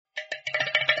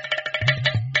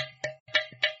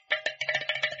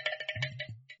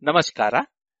ನಮಸ್ಕಾರ.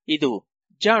 ಇದು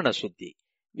ಜಾಣ ಸುದ್ದಿ,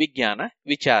 ವಿಜ್ಞಾನ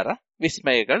ವಿಚಾರ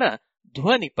ವಿಸ್ಮಯಗಳ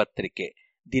ಧ್ವನಿ ಪತ್ರಿಕೆ.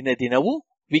 ದಿನದಿನವೂ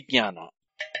ವಿಜ್ಞಾನ.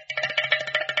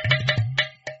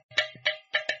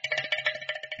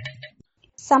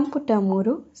 ಸಂಪುಟ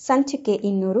 3 ಸಂಚಿಕೆ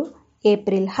 200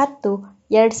 ಏಪ್ರಿಲ್ 10,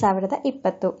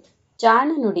 2020. ಜಾಣ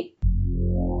ನುಡಿ.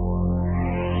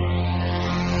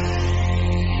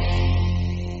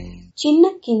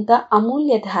 ಚಿನ್ನಕ್ಕಿಂತ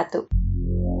ಅಮೂಲ್ಯ ಧಾತು.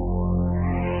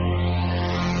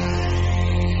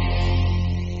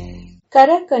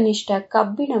 ಕರಕನಿಷ್ಠ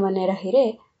ಕಬ್ಬಿಣವ ನೆರಹಿರೆ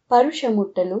ಪರುಷ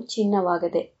ಮುಟ್ಟಲು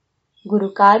ಚಿನ್ನವಾಗದೆ. ಗುರು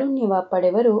ಕಾರುಣ್ಯವ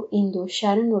ಪಡೆವರು ಇಂದು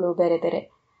ಶರಣುಳು ಬೆರೆದರೆ.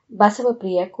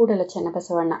 ಬಸವಪ್ರಿಯ ಕೂಡಲ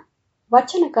ಚನ್ನಬಸವಣ್ಣ.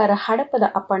 ವಚನಕಾರ ಹಡಪದ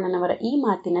ಅಪ್ಪಣ್ಣನವರ ಈ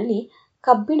ಮಾತಿನಲ್ಲಿ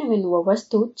ಕಬ್ಬಿಣವೆನ್ನುವ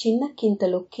ವಸ್ತು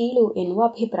ಚಿನ್ನಕ್ಕಿಂತಲೂ ಕೀಳು ಎನ್ನುವ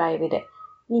ಅಭಿಪ್ರಾಯವಿದೆ.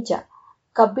 ನಿಜ,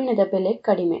 ಕಬ್ಬಿಣದ ಬೆಲೆ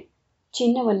ಕಡಿಮೆ,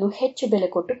 ಚಿನ್ನವನ್ನು ಹೆಚ್ಚು ಬೆಲೆ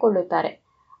ಕೊಟ್ಟು ಕೊಳ್ಳುತ್ತಾರೆ.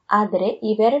 ಆದರೆ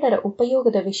ಇವೆರಡರ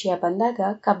ಉಪಯೋಗದ ವಿಷಯ ಬಂದಾಗ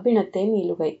ಕಬ್ಬಿಣದ್ದೇ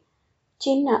ಮೇಲುಗೈ.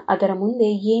 ಚಿನ್ನ ಅದರ ಮುಂದೆ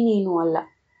ಏನೇನೂ ಅಲ್ಲ.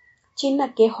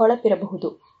 ಚಿನ್ನಕ್ಕೆ ಹೊಳಪಿರಬಹುದು,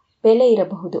 ಬೆಲೆ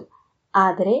ಇರಬಹುದು,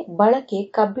 ಆದರೆ ಬಳಕೆ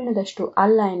ಕಬ್ಬಿಣದಷ್ಟು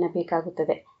ಅಲ್ಲ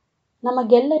ಎನ್ನಬೇಕಾಗುತ್ತದೆ.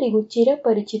 ನಮಗೆಲ್ಲರಿಗೂ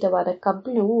ಚಿರಪರಿಚಿತವಾದ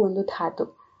ಕಬ್ಬಿಣವು ಒಂದು ಧಾತು,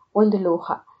 ಒಂದು ಲೋಹ.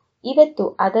 ಇವತ್ತು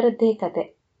ಅದರದ್ದೇ ಕತೆ.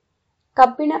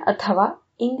 ಕಬ್ಬಿಣ ಅಥವಾ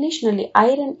ಇಂಗ್ಲಿಷ್ನಲ್ಲಿ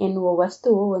ಐರನ್ ಎನ್ನುವ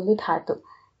ವಸ್ತುವು ಒಂದು ಧಾತು,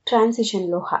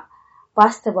 ಟ್ರಾನ್ಸಿಷನ್ ಲೋಹ.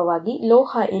 ವಾಸ್ತವವಾಗಿ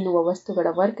ಲೋಹ ಎನ್ನುವ ವಸ್ತುಗಳ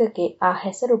ವರ್ಗಕ್ಕೆ ಆ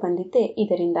ಹೆಸರು ಬಂದಿದ್ದೇ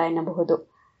ಇದರಿಂದ ಎನ್ನಬಹುದು.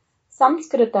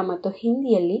 ಸಂಸ್ಕೃತ ಮತ್ತು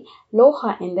ಹಿಂದಿಯಲ್ಲಿ ಲೋಹ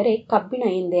ಎಂದರೆ ಕಬ್ಬಿಣ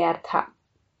ಎಂದೇ ಅರ್ಥ.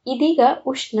 ಇದೀಗ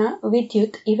ಉಷ್ಣ,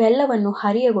 ವಿದ್ಯುತ್ ಇವೆಲ್ಲವನ್ನು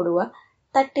ಹರಿಯಗೊಡುವ,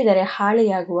 ತಟ್ಟಿದರೆ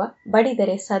ಹಾಳೆಯಾಗುವ,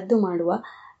 ಬಡಿದರೆ ಸದ್ದು ಮಾಡುವ,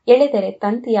 ಎಳೆದರೆ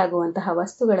ತಂತಿಯಾಗುವಂತಹ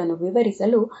ವಸ್ತುಗಳನ್ನು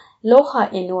ವಿವರಿಸಲು ಲೋಹ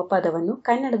ಎನ್ನುವ ಪದವನ್ನು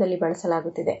ಕನ್ನಡದಲ್ಲಿ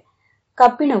ಬಳಸಲಾಗುತ್ತಿದೆ.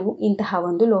 ಕಬ್ಬಿಣವು ಇಂತಹ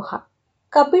ಒಂದು ಲೋಹ.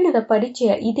 ಕಬ್ಬಿಣದ ಪರಿಚಯ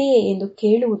ಇದೆಯೇ ಎಂದು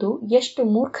ಕೇಳುವುದು ಎಷ್ಟು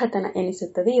ಮೂರ್ಖತನ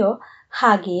ಎನಿಸುತ್ತದೆಯೋ,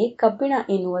 ಹಾಗೆಯೇ ಕಬ್ಬಿಣ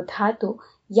ಎನ್ನುವ ಧಾತು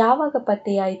ಯಾವಾಗ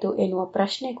ಪತ್ತೆಯಾಯಿತು ಎನ್ನುವ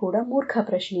ಪ್ರಶ್ನೆ ಕೂಡ ಮೂರ್ಖ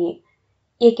ಪ್ರಶ್ನೆಯೇ.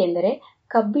 ಏಕೆಂದರೆ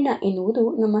ಕಬ್ಬಿಣ ಎನ್ನುವುದು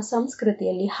ನಮ್ಮ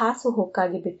ಸಂಸ್ಕೃತಿಯಲ್ಲಿ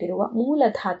ಹಾಸುಹೊಕ್ಕಾಗಿ ಬಿಟ್ಟಿರುವ ಮೂಲ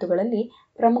ಧಾತುಗಳಲ್ಲಿ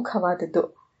ಪ್ರಮುಖವಾದದ್ದು.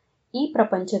 ಈ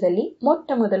ಪ್ರಪಂಚದಲ್ಲಿ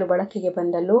ಮೊಟ್ಟ ಮೊದಲು ಬಳಕೆಗೆ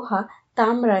ಬಂದ ಲೋಹ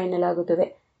ತಾಮ್ರ ಎನ್ನಲಾಗುತ್ತದೆ.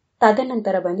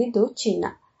 ತದನಂತರ ಬಂದಿದ್ದು ಚಿನ್ನ,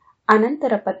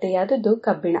 ಅನಂತರ ಪತ್ತೆಯಾದದ್ದು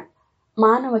ಕಬ್ಬಿಣ.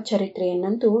 ಮಾನವ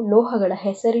ಚರಿತ್ರೆಯನ್ನಂತೂ ಲೋಹಗಳ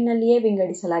ಹೆಸರಿನಲ್ಲಿಯೇ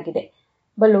ವಿಂಗಡಿಸಲಾಗಿದೆ.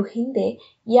 ಬಲು ಹಿಂದೆ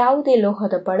ಯಾವುದೇ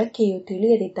ಲೋಹದ ಬಳಕೆಯು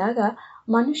ತಿಳಿಯದಿದ್ದಾಗ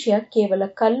ಮನುಷ್ಯ ಕೇವಲ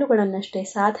ಕಲ್ಲುಗಳನ್ನಷ್ಟೇ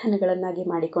ಸಾಧನಗಳನ್ನಾಗಿ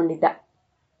ಮಾಡಿಕೊಂಡಿದ್ದ.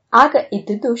 ಆಗ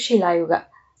ಇದ್ದುದು ಶಿಲಾಯುಗ.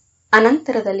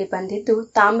 ಅನಂತರದಲ್ಲಿ ಬಂದಿದ್ದು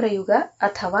ತಾಮ್ರಯುಗ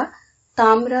ಅಥವಾ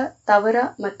ತಾಮ್ರ, ತವರ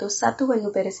ಮತ್ತು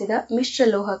ಸತುವನ್ನು ಬೆರೆಸಿದ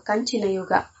ಮಿಶ್ರಲೋಹ ಕಂಚಿನ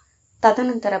ಯುಗ.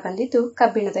 ತದನಂತರ ಬಂದಿದ್ದು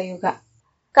ಕಬ್ಬಿಣದ ಯುಗ.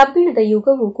 ಕಬ್ಬಿಣದ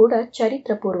ಯುಗವೂ ಕೂಡ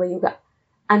ಚರಿತ್ರ ಪೂರ್ವ ಯುಗ,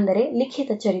 ಅಂದರೆ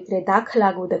ಲಿಖಿತ ಚರಿತ್ರೆ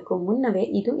ದಾಖಲಾಗುವುದಕ್ಕೂ ಮುನ್ನವೇ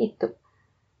ಇದು ಇತ್ತು.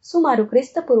 ಸುಮಾರು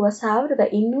ಕ್ರಿಸ್ತಪೂರ್ವ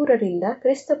 1200ರಿಂದ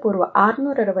ಕ್ರಿಸ್ತಪೂರ್ವ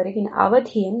 600ರವರೆಗಿನ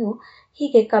ಅವಧಿಯನ್ನು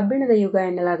ಹೀಗೆ ಕಬ್ಬಿಣದ ಯುಗ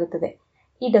ಎನ್ನಲಾಗುತ್ತದೆ.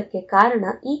 ಇದಕ್ಕೆ ಕಾರಣ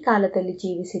ಈ ಕಾಲದಲ್ಲಿ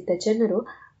ಜೀವಿಸಿದ್ದ ಜನರು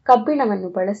ಕಬ್ಬಿಣವನ್ನು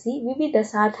ಬಳಸಿ ವಿವಿಧ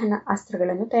ಸಾಧನ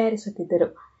ಅಸ್ತ್ರಗಳನ್ನು ತಯಾರಿಸುತ್ತಿದ್ದರು.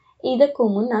 ಇದಕ್ಕೂ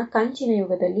ಮುನ್ನ ಕಂಚಿನ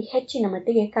ಯುಗದಲ್ಲಿ ಹೆಚ್ಚಿನ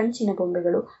ಮಟ್ಟಿಗೆ ಕಂಚಿನ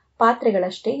ಬೊಂಬೆಗಳು,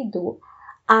 ಪಾತ್ರೆಗಳಷ್ಟೇ ಇದ್ದುವು.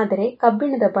 ಆದರೆ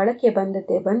ಕಬ್ಬಿಣದ ಬಳಕೆ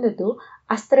ಬಂದದ್ದು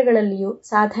ಅಸ್ತ್ರಗಳಲ್ಲಿಯೂ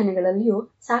ಸಾಧನೆಗಳಲ್ಲಿಯೂ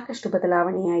ಸಾಕಷ್ಟು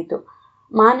ಬದಲಾವಣೆಯಾಯಿತು.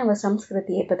 ಮಾನವ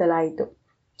ಸಂಸ್ಕೃತಿಯೇ ಬದಲಾಯಿತು.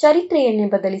 ಚರಿತ್ರೆಯನ್ನೇ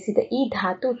ಬದಲಿಸಿದ ಈ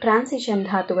ಧಾತು ಟ್ರಾನ್ಸಿಷನ್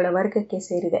ಧಾತುಗಳ ವರ್ಗಕ್ಕೆ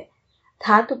ಸೇರಿದೆ.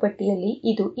 ಧಾತು ಪಟ್ಟಿಯಲ್ಲಿ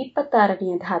ಇದು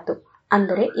 26ನೆಯ ಧಾತು,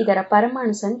 ಅಂದರೆ ಇದರ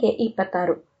ಪರಮಾಣು ಸಂಖ್ಯೆ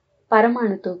 26,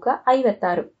 ಪರಮಾಣು ತೂಕ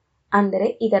 56, ಅಂದರೆ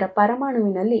ಇದರ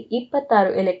ಪರಮಾಣುವಿನಲ್ಲಿ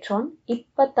 26 ಎಲೆಕ್ಟ್ರಾನ್,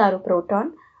 26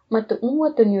 ಪ್ರೋಟಾನ್ ಮತ್ತು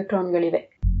 30 ನ್ಯೂಟ್ರಾನ್ಗಳಿವೆ.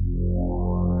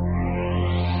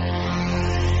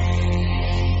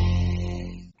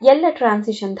 ಎಲ್ಲ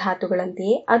ಟ್ರಾನ್ಸಿಷನ್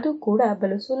ಧಾತುಗಳಂತೆಯೇ ಅದು ಕೂಡ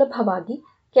ಬಲು ಸುಲಭವಾಗಿ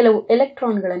ಕೆಲವು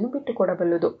ಎಲೆಕ್ಟ್ರಾನ್ಗಳನ್ನು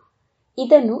ಬಿಟ್ಟುಕೊಡಬಲ್ಲುದು.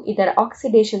 ಇದನ್ನು ಇದರ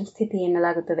ಆಕ್ಸಿಡೇಷನ್ ಸ್ಥಿತಿ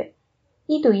ಎನ್ನಲಾಗುತ್ತದೆ.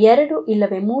 ಇದು 2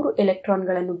 ಇಲ್ಲವೇ 3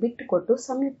 ಎಲೆಕ್ಟ್ರಾನ್ಗಳನ್ನು ಬಿಟ್ಟುಕೊಟ್ಟು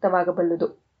ಸಂಯುಕ್ತವಾಗಬಲ್ಲುದು.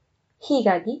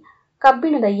 ಹೀಗಾಗಿ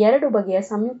ಕಬ್ಬಿಣದ 2 ಬಗೆಯ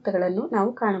ಸಂಯುಕ್ತಗಳನ್ನು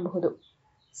ನಾವು ಕಾಣಬಹುದು.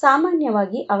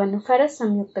 ಸಾಮಾನ್ಯವಾಗಿ ಅವನ್ನು ಫೆರಸ್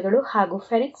ಸಂಯುಕ್ತಗಳು ಹಾಗೂ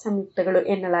ಫೆರಿಕ್ ಸಂಯುಕ್ತಗಳು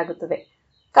ಎನ್ನಲಾಗುತ್ತದೆ.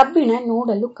 ಕಬ್ಬಿಣ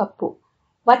ನೋಡಲು ಕಪ್ಪು.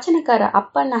 ವಚನಕಾರ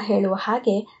ಅಪ್ಪಣ್ಣ ಹೇಳುವ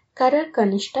ಹಾಗೆ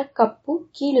ಕರಕನಿಷ್ಠ ಕಪ್ಪು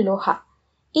ಕೀಳು ಲೋಹ.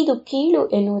 ಇದು ಕೀಳು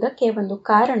ಎನ್ನುವುದಕ್ಕೆ ಒಂದು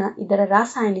ಕಾರಣ ಇದರ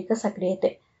ರಾಸಾಯನಿಕ ಸಕ್ರಿಯತೆ.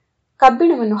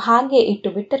 ಕಬ್ಬಿಣವನ್ನು ಹಾಗೆ ಇಟ್ಟು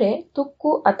ಬಿಟ್ಟರೆ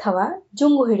ತುಕ್ಕು ಅಥವಾ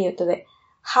ಜುಂಗು ಹಿಡಿಯುತ್ತದೆ.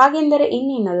 ಹಾಗೆಂದರೆ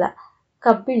ಇನ್ನೇನಲ್ಲ,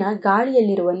 ಕಬ್ಬಿಣ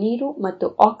ಗಾಳಿಯಲ್ಲಿರುವ ನೀರು ಮತ್ತು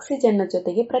ಆಕ್ಸಿಜನ್ನ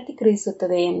ಜೊತೆಗೆ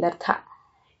ಪ್ರತಿಕ್ರಿಯಿಸುತ್ತದೆ ಎಂದರ್ಥ.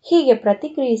 ಹೀಗೆ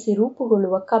ಪ್ರತಿಕ್ರಿಯಿಸಿ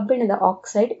ರೂಪುಗೊಳ್ಳುವ ಕಬ್ಬಿಣದ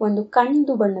ಆಕ್ಸೈಡ್ ಒಂದು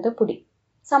ಕಂದು ಬಣ್ಣದ ಪುಡಿ.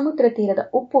 ಸಮುದ್ರ ತೀರದ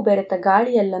ಉಪ್ಪು ಬೆರೆತ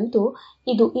ಗಾಳಿಯಲ್ಲಂತೂ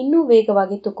ಇದು ಇನ್ನೂ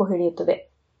ವೇಗವಾಗಿ ತುಕ್ಕು ಹಿಡಿಯುತ್ತದೆ.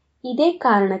 ಇದೇ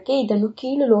ಕಾರಣಕ್ಕೆ ಇದನ್ನು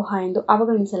ಕೀಳು ಲೋಹ ಎಂದು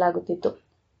ಅವಗಣಿಸಲಾಗುತ್ತಿತ್ತು.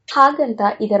 ಹಾಗಂತ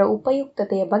ಇದರ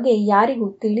ಉಪಯುಕ್ತತೆಯ ಬಗ್ಗೆ ಯಾರಿಗೂ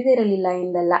ತಿಳಿದಿರಲಿಲ್ಲ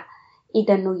ಎಂದಲ್ಲ.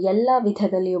 ಇದನ್ನು ಎಲ್ಲ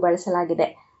ವಿಧದಲ್ಲಿಯೂ ಬಳಸಲಾಗಿದೆ.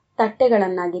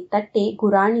 ತಟ್ಟೆಗಳನ್ನಾಗಿ ತಟ್ಟಿ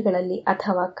ಗುರಾಣಿಗಳಲ್ಲಿ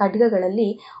ಅಥವಾ ಖಡ್ಗಗಳಲ್ಲಿ,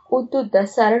 ಉದ್ದುದ್ದ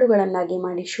ಸರಳುಗಳನ್ನಾಗಿ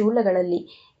ಮಾಡಿ ಶೂಲಗಳಲ್ಲಿ,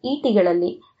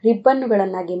 ಈಟಿಗಳಲ್ಲಿ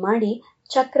ರಿಬ್ಬನ್ನುಗಳನ್ನಾಗಿ ಮಾಡಿ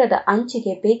ಚಕ್ರದ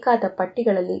ಅಂಚಿಗೆ ಬೇಕಾದ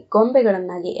ಪಟ್ಟಿಗಳಲ್ಲಿ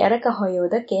ಗೊಂಬೆಗಳನ್ನಾಗಿ ಎರಕ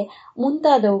ಹೊಯ್ಯುವುದಕ್ಕೆ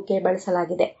ಮುಂತಾದವುಕ್ಕೆ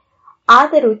ಬಳಸಲಾಗಿದೆ.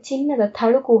 ಆದರೂ ಚಿನ್ನದ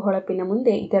ಥಳುಕು ಹೊಳಪಿನ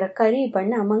ಮುಂದೆ ಇದರ ಕರಿ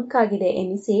ಬಣ್ಣ ಮಂಕಾಗಿದೆ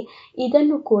ಎನ್ನಿಸಿ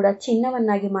ಇದನ್ನು ಕೂಡ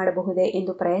ಚಿನ್ನವನ್ನಾಗಿ ಮಾಡಬಹುದೇ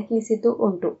ಎಂದು ಪ್ರಯತ್ನಿಸಿದ್ದು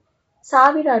ಉಂಟು.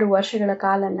 ಸಾವಿರಾರು ವರ್ಷಗಳ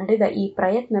ಕಾಲ ನಡೆದ ಈ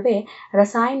ಪ್ರಯತ್ನವೇ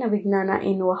ರಸಾಯನ ವಿಜ್ಞಾನ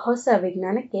ಎನ್ನುವ ಹೊಸ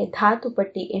ವಿಜ್ಞಾನಕ್ಕೆ ಧಾತು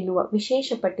ಪಟ್ಟಿ ಎನ್ನುವ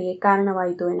ವಿಶೇಷ ಪಟ್ಟಿಗೆ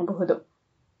ಕಾರಣವಾಯಿತು ಎನ್ನಬಹುದು.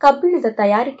 ಕಬ್ಬಿಣದ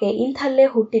ತಯಾರಿಕೆ ಇಂಥಲ್ಲೇ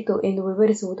ಹುಟ್ಟಿತು ಎಂದು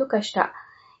ವಿವರಿಸುವುದು ಕಷ್ಟ.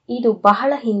 ಇದು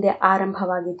ಬಹಳ ಹಿಂದೆ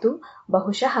ಆರಂಭವಾಗಿದ್ದು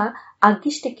ಬಹುಶಃ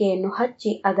ಅಗ್ಗಿಷ್ಟಿಕೆಯನ್ನು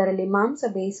ಹಚ್ಚಿ ಅದರಲ್ಲಿ ಮಾಂಸ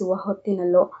ಬೇಯಿಸುವ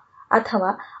ಹೊತ್ತಿನಲ್ಲೋ ಅಥವಾ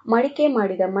ಮಡಿಕೆ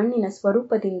ಮಾಡಿದ ಮಣ್ಣಿನ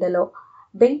ಸ್ವರೂಪದಿಂದಲೋ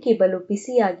ಬೆಂಕಿ ಬಲು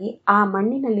ಬಿಸಿಯಾಗಿ ಆ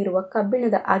ಮಣ್ಣಿನಲ್ಲಿರುವ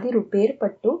ಕಬ್ಬಿಣದ ಅದಿರು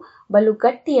ಬೇರ್ಪಟ್ಟು ಬಲು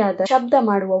ಗಟ್ಟಿಯಾದ ಶಬ್ದ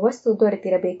ಮಾಡುವ ವಸ್ತು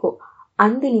ದೊರೆತಿರಬೇಕು.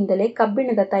 ಅಂದಿನಿಂದಲೇ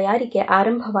ಕಬ್ಬಿಣದ ತಯಾರಿಕೆ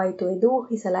ಆರಂಭವಾಯಿತು ಎಂದು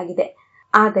ಊಹಿಸಲಾಗಿದೆ.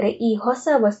 ಆದರೆ ಈ ಹೊಸ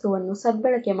ವಸ್ತುವನ್ನು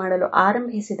ಸದ್ಬಳಕೆ ಮಾಡಲು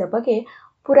ಆರಂಭಿಸಿದ ಬಗೆ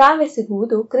ಪುರಾವೆ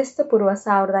ಸಿಗುವುದು ಕ್ರಿಸ್ತಪೂರ್ವ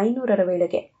 1500ರ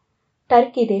ವೇಳೆಗೆ.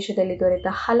 ಟರ್ಕಿ ದೇಶದಲ್ಲಿ ದೊರೆತ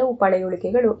ಹಲವು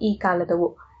ಪಳೆಯುಳಿಕೆಗಳು ಈ ಕಾಲದವು.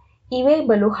 ಇವೇ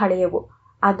ಬಲು ಹಳೆಯವು.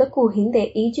 ಅದಕ್ಕೂ ಹಿಂದೆ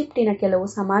ಈಜಿಪ್ಟಿನ ಕೆಲವು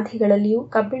ಸಮಾಧಿಗಳಲ್ಲಿಯೂ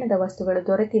ಕಬ್ಬಿಣದ ವಸ್ತುಗಳು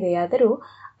ದೊರೆತಿವೆಯಾದರೂ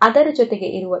ಅದರ ಜೊತೆಗೆ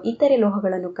ಇರುವ ಇತರೆ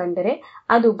ಲೋಹಗಳನ್ನು ಕಂಡರೆ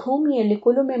ಅದು ಭೂಮಿಯಲ್ಲಿ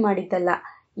ಕುಲುಮೆ ಮಾಡಿದ್ದಲ್ಲ,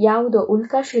 ಯಾವುದೋ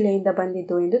ಉಲ್ಕಾಶಿಲೆಯಿಂದ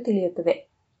ಬಂದಿದ್ದು ಎಂದು ತಿಳಿಯುತ್ತದೆ.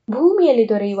 ಭೂಮಿಯಲ್ಲಿ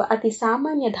ದೊರೆಯುವ ಅತಿ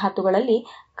ಸಾಮಾನ್ಯ ಧಾತುಗಳಲ್ಲಿ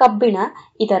ಕಬ್ಬಿಣ,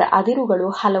 ಇದರ ಅದಿರುಗಳು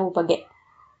ಹಲವು ಬಗೆ.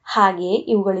 ಹಾಗೆಯೇ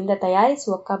ಇವುಗಳಿಂದ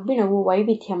ತಯಾರಿಸುವ ಕಬ್ಬಿಣವು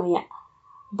ವೈವಿಧ್ಯಮಯ.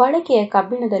 ಬಳಕೆಯ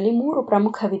ಕಬ್ಬಿಣದಲ್ಲಿ 3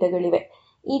 ಪ್ರಮುಖ ವಿಧಗಳಿವೆ.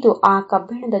 ಇದು ಆ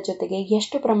ಕಬ್ಬಿಣದ ಜೊತೆಗೆ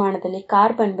ಎಷ್ಟು ಪ್ರಮಾಣದಲ್ಲಿ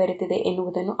ಕಾರ್ಬನ್ ಬೆರೆತಿದೆ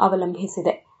ಎನ್ನುವುದನ್ನು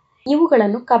ಅವಲಂಬಿಸಿದೆ.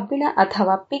 ಇವುಗಳನ್ನು ಕಬ್ಬಿಣ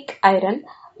ಅಥವಾ ಪಿಗ್ ಐರನ್,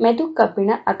 ಮೆದು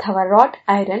ಕಬ್ಬಿಣ ಅಥವಾ ರಾಟ್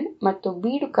ಐರನ್ ಮತ್ತು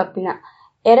ಬೀಡು ಕಬ್ಬಿಣ,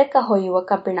 ಎರಕ ಹೊಯ್ಯುವ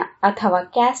ಕಬ್ಬಿಣ ಅಥವಾ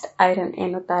ಕ್ಯಾಸ್ಟ್ ಐರನ್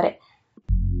ಎನ್ನುತ್ತಾರೆ.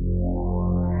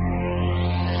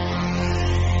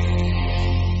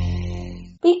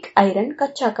 ಪಿಗ್ ಐರನ್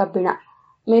ಕಚ್ಚಾ ಕಬ್ಬಿಣ,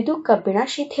 ಮೆದು ಕಬ್ಬಿಣ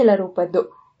ಶಿಥಿಲ ರೂಪದ್ದು,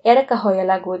 ಎರಕ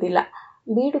ಹೊಯ್ಯಲಾಗುವುದಿಲ್ಲ.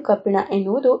 ಬೀಡು ಕಬ್ಬಿಣ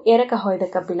ಎನ್ನುವುದು ಎರಕ ಹೊಯ್ದ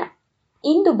ಕಬ್ಬಿಣ.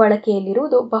 ಇಂದು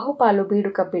ಬಳಕೆಯಲ್ಲಿರುವುದು ಬಹುಪಾಲು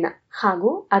ಬೀಡು ಕಬ್ಬಿಣ ಹಾಗೂ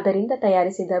ಅದರಿಂದ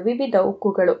ತಯಾರಿಸಿದ ವಿವಿಧ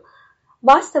ಉಕ್ಕುಗಳು.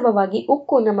 ವಾಸ್ತವವಾಗಿ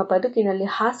ಉಕ್ಕು ನಮ್ಮ ಬದುಕಿನಲ್ಲಿ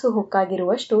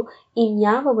ಹಾಸುಹೊಕ್ಕಾಗಿರುವಷ್ಟು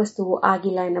ಇನ್ಯಾವ ವಸ್ತುವು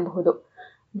ಆಗಿಲ್ಲ ಎನ್ನಬಹುದು.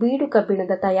 ಬೀಡು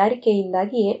ಕಬ್ಬಿಣದ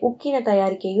ತಯಾರಿಕೆಯಿಂದಾಗಿಯೇ ಉಕ್ಕಿನ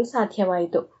ತಯಾರಿಕೆಯೂ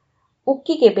ಸಾಧ್ಯವಾಯಿತು.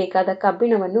 ಉಕ್ಕಿಗೆ ಬೇಕಾದ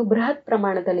ಕಬ್ಬಿಣವನ್ನು ಬೃಹತ್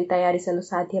ಪ್ರಮಾಣದಲ್ಲಿ ತಯಾರಿಸಲು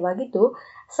ಸಾಧ್ಯವಾಗಿದ್ದು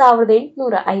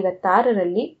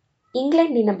 1856ರಲ್ಲಿ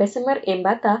ಇಂಗ್ಲೆಂಡಿನ ಬೆಸಮರ್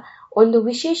ಎಂಬಾತ ಒಂದು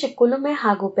ವಿಶೇಷ ಕುಲುಮೆ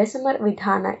ಹಾಗೂ ಬೆಸಮರ್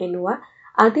ವಿಧಾನ ಎನ್ನುವ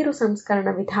ಅದಿರು ಸಂಸ್ಕರಣ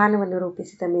ವಿಧಾನವನ್ನು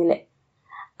ರೂಪಿಸಿದ ಮೇಲೆ.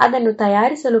 ಅದನ್ನು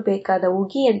ತಯಾರಿಸಲು ಬೇಕಾದ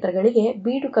ಉಗಿ ಯಂತ್ರಗಳಿಗೆ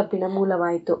ಬೀಡು ಕಬ್ಬಿಣ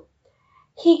ಮೂಲವಾಯಿತು.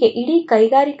 ಹೀಗೆ ಇಡೀ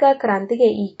ಕೈಗಾರಿಕಾ ಕ್ರಾಂತಿಗೆ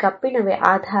ಈ ಕಬ್ಬಿಣವೇ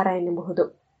ಆಧಾರ ಎನ್ನಬಹುದು.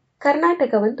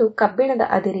 ಕರ್ನಾಟಕವಂತೂ ಕಬ್ಬಿಣದ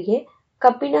ಅದಿರಿಗೆ,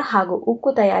 ಕಬ್ಬಿಣ ಹಾಗೂ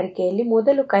ಉಕ್ಕು ತಯಾರಿಕೆಯಲ್ಲಿ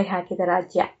ಮೊದಲು ಕೈ ಹಾಕಿದ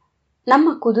ರಾಜ್ಯ. ನಮ್ಮ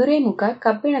ಕುದುರೆಮುಖ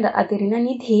ಕಬ್ಬಿಣದ ಅದಿರಿನ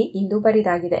ನಿಧಿ ಇಂದು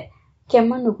ಬರಿದಾಗಿದೆ.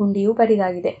 ಕೆಮ್ಮಣ್ಣುಗುಂಡಿಯೂ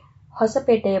ಬರಿದಾಗಿದೆ.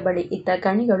 ಹೊಸಪೇಟೆಯ ಬಳಿ ಇದ್ದ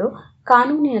ಗಣಿಗಳು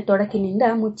ಕಾನೂನಿನ ತೊಡಕಿನಿಂದ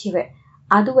ಮುಚ್ಚಿವೆ.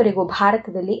 ಅದುವರೆಗೂ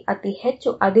ಭಾರತದಲ್ಲಿ ಅತಿ ಹೆಚ್ಚು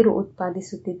ಅದಿರು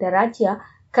ಉತ್ಪಾದಿಸುತ್ತಿದ್ದ ರಾಜ್ಯ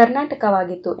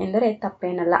ಕರ್ನಾಟಕವಾಗಿತ್ತು ಎಂದರೆ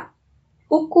ತಪ್ಪೇನಲ್ಲ.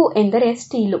 ಉಕ್ಕು ಎಂದರೆ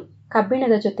ಸ್ಟೀಲು,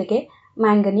 ಕಬ್ಬಿಣದ ಜೊತೆಗೆ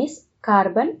ಮ್ಯಾಂಗನೀಸ್,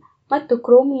 ಕಾರ್ಬನ್ ಮತ್ತು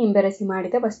ಕ್ರೋಮಿಯಂ ಬೆರೆಸಿ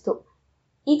ಮಾಡಿದ ವಸ್ತು.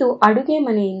 ಇದು ಅಡುಗೆ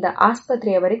ಮನೆಯಿಂದ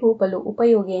ಆಸ್ಪತ್ರೆಯವರೆಗೂ ಬಲು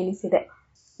ಉಪಯೋಗಿ ಎನಿಸಿದೆ.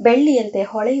 ಬೆಳ್ಳಿಯಂತೆ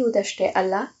ಹೊಳೆಯುವುದಷ್ಟೇ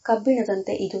ಅಲ್ಲ,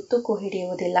 ಕಬ್ಬಿಣದಂತೆ ಇದು ತುಕ್ಕು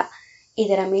ಹಿಡಿಯುವುದಿಲ್ಲ.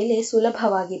 ಇದರ ಮೇಲೆ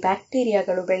ಸುಲಭವಾಗಿ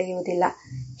ಬ್ಯಾಕ್ಟೀರಿಯಾಗಳು ಬೆಳೆಯುವುದಿಲ್ಲ.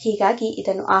 ಹೀಗಾಗಿ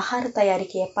ಇದನ್ನು ಆಹಾರ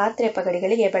ತಯಾರಿಕೆಯ ಪಾತ್ರೆ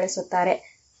ಪಗಡಿಗಳಿಗೆ ಬಳಸುತ್ತಾರೆ.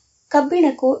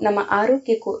 ಕಬ್ಬಿಣಕ್ಕೂ ನಮ್ಮ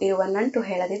ಆರೋಗ್ಯಕ್ಕೂ ಇರುವ ನಂಟು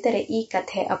ಹೇಳದಿದ್ದರೆ ಈ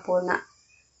ಕಥೆ ಅಪೂರ್ಣ.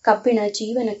 ಕಬ್ಬಿಣ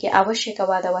ಜೀವನಕ್ಕೆ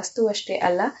ಅವಶ್ಯಕವಾದ ವಸ್ತುವಷ್ಟೇ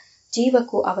ಅಲ್ಲ,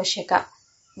 ಜೀವಕ್ಕೂ ಅವಶ್ಯಕ.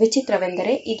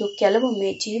 ವಿಚಿತ್ರವೆಂದರೆ ಇದು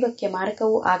ಕೆಲವೊಮ್ಮೆ ಜೀವಕ್ಕೆ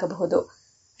ಮಾರಕವೂ ಆಗಬಹುದು.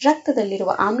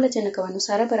 ರಕ್ತದಲ್ಲಿರುವ ಆಮ್ಲಜನಕವನ್ನು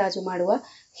ಸರಬರಾಜು ಮಾಡುವ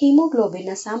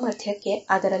ಹಿಮೋಗ್ಲೋಬಿನ್ನ ಸಾಮರ್ಥ್ಯಕ್ಕೆ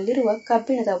ಅದರಲ್ಲಿರುವ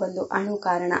ಕಬ್ಬಿಣದ ಒಂದು ಅಣು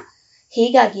ಕಾರಣ.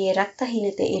 ಹೀಗಾಗಿಯೇ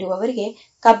ರಕ್ತಹೀನತೆ ಇರುವವರಿಗೆ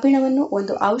ಕಬ್ಬಿಣವನ್ನು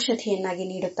ಒಂದು ಔಷಧಿಯನ್ನಾಗಿ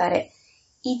ನೀಡುತ್ತಾರೆ.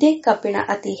 ಇದೇ ಕಬ್ಬಿಣ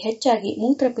ಅತಿ ಹೆಚ್ಚಾಗಿ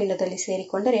ಮೂತ್ರಪಿಂಡದಲ್ಲಿ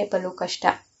ಸೇರಿಕೊಂಡರೆ ಬಲು ಕಷ್ಟ.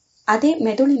 ಅದೇ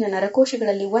ಮೆದುಳಿನ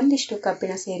ನರಕೋಶಗಳಲ್ಲಿ ಒಂದಿಷ್ಟು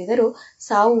ಕಬ್ಬಿಣ ಸೇರಿದರೂ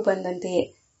ಸಾವು ಬಂದಂತೆಯೇ.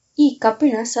 ಈ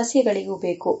ಕಬ್ಬಿಣ ಸಸ್ಯಗಳಿಗೂ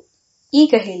ಬೇಕು.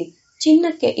 ಈಗ ಹೇಳಿ,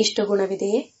 ಚಿನ್ನಕ್ಕೆ ಇಷ್ಟು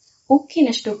ಗುಣವಿದೆಯೇ?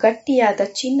 ಉಕ್ಕಿನಷ್ಟು ಗಟ್ಟಿಯಾದ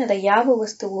ಚಿನ್ನದ ಯಾವ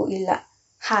ವಸ್ತುವೂ ಇಲ್ಲ.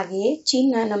 ಹಾಗೆಯೇ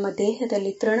ಚಿನ್ನ ನಮ್ಮ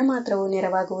ದೇಹದಲ್ಲಿ ತೃಣಮಾತ್ರವೂ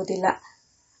ನೆರವಾಗುವುದಿಲ್ಲ.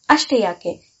 ಅಷ್ಟೇ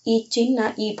ಯಾಕೆ, ಈ ಚಿನ್ನ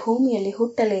ಈ ಭೂಮಿಯಲ್ಲಿ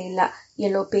ಹುಟ್ಟಲೇ ಇಲ್ಲ,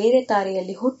 ಎಲ್ಲೋ ಬೇರೆ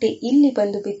ತಾರೆಯಲ್ಲಿ ಹುಟ್ಟಿ ಇಲ್ಲಿ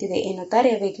ಬಂದು ಬಿದ್ದಿದೆ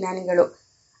ಎನ್ನುತ್ತಾರೆ ವಿಜ್ಞಾನಿಗಳು.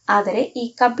 ಆದರೆ ಈ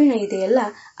ಕಬ್ಬಿಣ ಇದೆಯಲ್ಲ,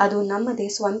 ಅದು ನಮ್ಮದೇ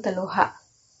ಸ್ವಂತ ಲೋಹ.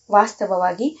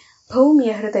 ವಾಸ್ತವವಾಗಿ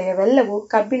ಭೂಮಿಯ ಹೃದಯವೆಲ್ಲವೂ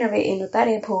ಕಬ್ಬಿಣವೇ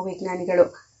ಎನ್ನುತ್ತಾರೆ ಭೂವಿಜ್ಞಾನಿಗಳು.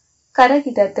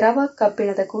 ಕರಗಿದ ದ್ರವ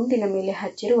ಕಬ್ಬಿಣದ ಗುಂಡಿನ ಮೇಲೆ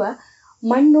ಹಚ್ಚಿರುವ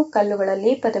ಮಣ್ಣು ಕಲ್ಲುಗಳ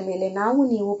ಲೇಪದ ಮೇಲೆ ನಾವು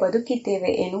ನೀವು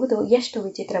ಬದುಕಿದ್ದೇವೆ ಎನ್ನುವುದು ಎಷ್ಟು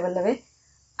ವಿಚಿತ್ರವಲ್ಲವೇ?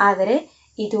 ಆದರೆ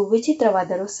ಇದು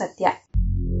ವಿಚಿತ್ರವಾದರೂ ಸತ್ಯ.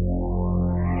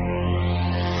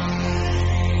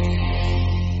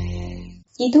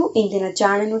 ಇದು ಇಂದಿನ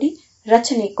ಜಾಣನುಡಿ.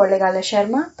 ರಚನೆ ಕೊಳ್ಳೆಗಾಲ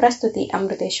ಶರ್ಮಾ, ಪ್ರಸ್ತುತಿ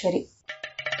ಅಮೃತೇಶ್ವರಿ.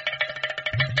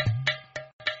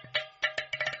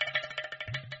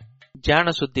 ಜಾಣ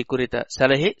ಸುದ್ದಿ ಕುರಿತ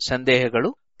ಸಲಹೆ,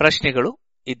 ಸಂದೇಹಗಳು, ಪ್ರಶ್ನೆಗಳು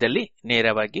ಇದ್ದಲ್ಲಿ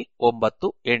ನೇರವಾಗಿ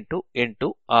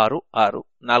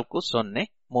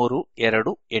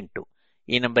 9886640328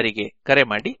 ಈ ನಂಬರಿಗೆ ಕರೆ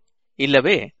ಮಾಡಿ,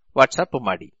 ಇಲ್ಲವೇ ವಾಟ್ಸಪ್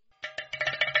ಮಾಡಿ.